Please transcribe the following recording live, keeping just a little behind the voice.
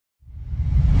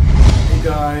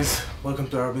guys, welcome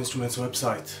to Arab Instruments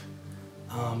website.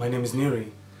 My name is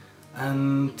Niri,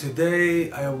 and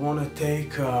today I want to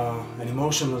take an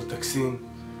emotional Taksim,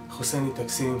 Husseini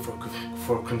Taksim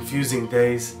for confusing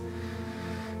days.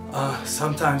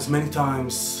 Sometimes, many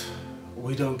times,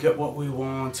 we don't get what we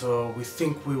want, or we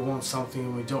think we want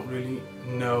something we don't really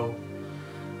know,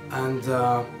 and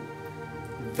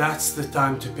that's the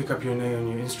time to pick up your nail on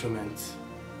your instrument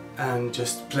and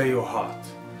just play your heart.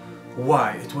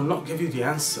 Why? It will not give you the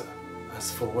answer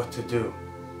as for what to do,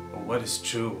 or what is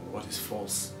true, or what is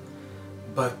false.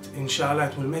 But inshallah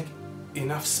it will make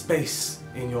enough space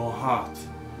in your heart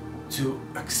to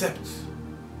accept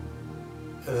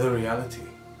the reality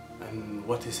and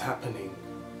what is happening.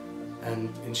 And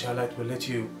inshallah it will let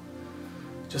you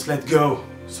just let go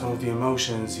some of the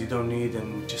emotions you don't need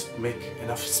and just make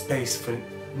enough space for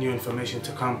new information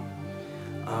to come.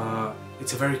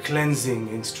 It's a very cleansing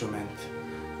instrument.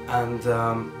 And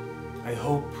I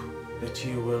hope that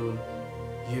you will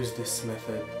use this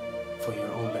method for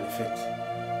your own benefit,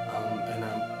 and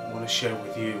I want to share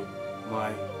with you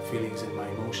my feelings and my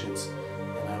emotions,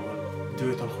 and I will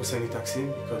do it on Husseini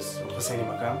Taksim because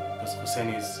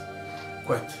Husseini is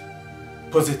quite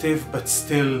positive but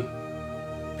still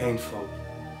painful.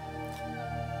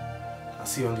 I'll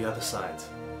see you on the other side.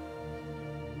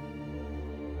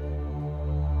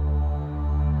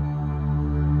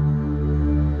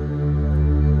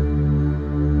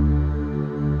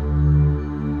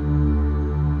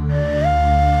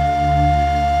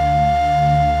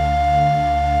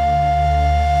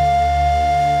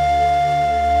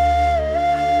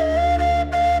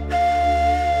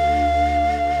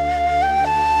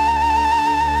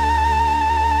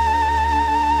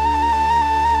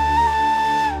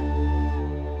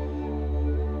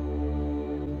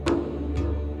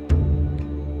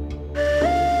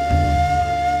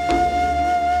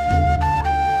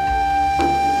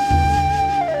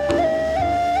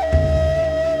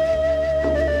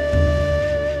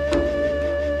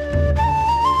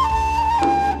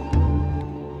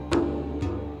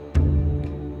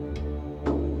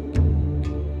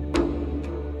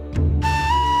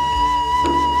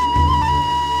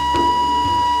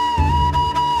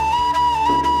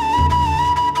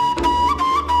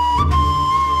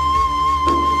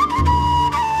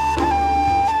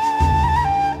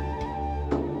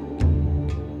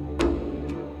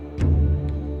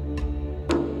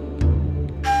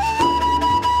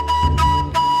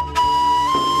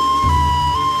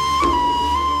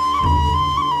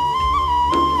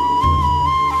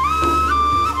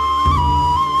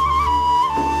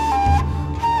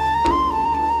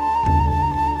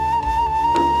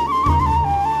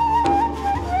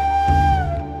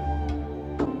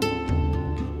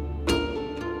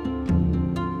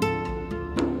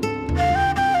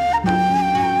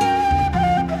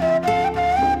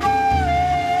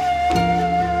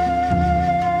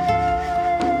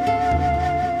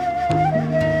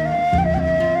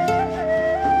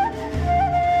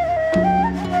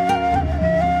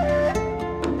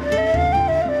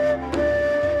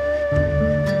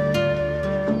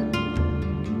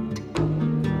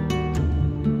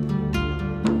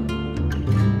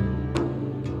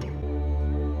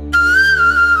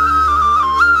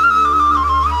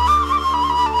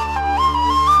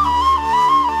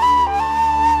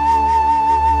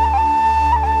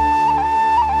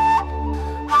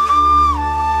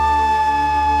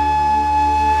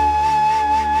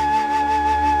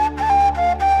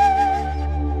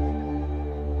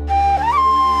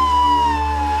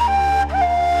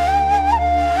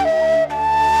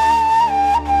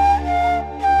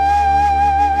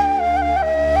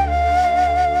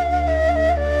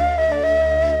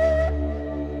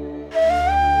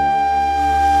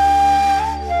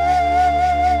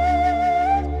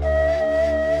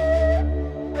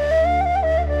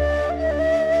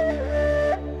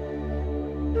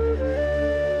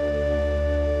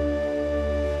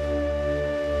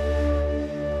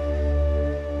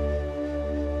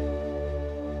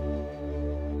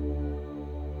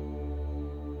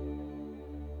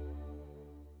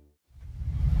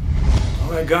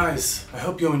 Alright guys, I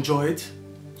hope you enjoyed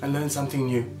and learned something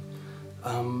new.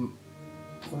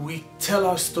 We tell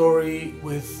our story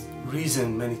with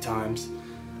reason many times,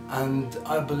 and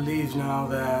I believe now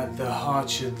that the heart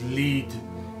should lead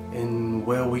in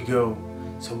where we go.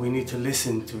 So we need to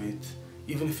listen to it,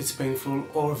 even if it's painful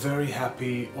or very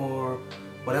happy or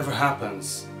whatever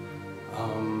happens.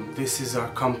 This is our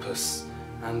compass,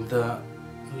 and the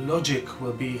logic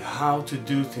will be how to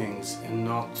do things and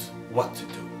not what to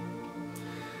do.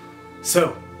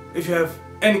 So, if you have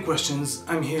any questions,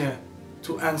 I'm here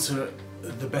to answer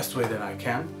the best way that I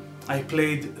can. I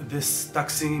played this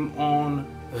Taksim on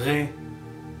Re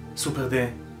Super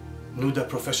De Nuda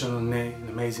Professional Ne, an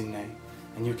amazing Ne,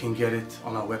 and you can get it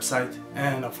on our website.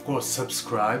 And of course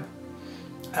subscribe,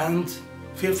 and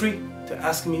feel free to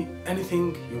ask me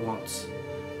anything you want.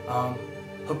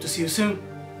 Hope to see you soon.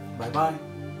 Bye bye.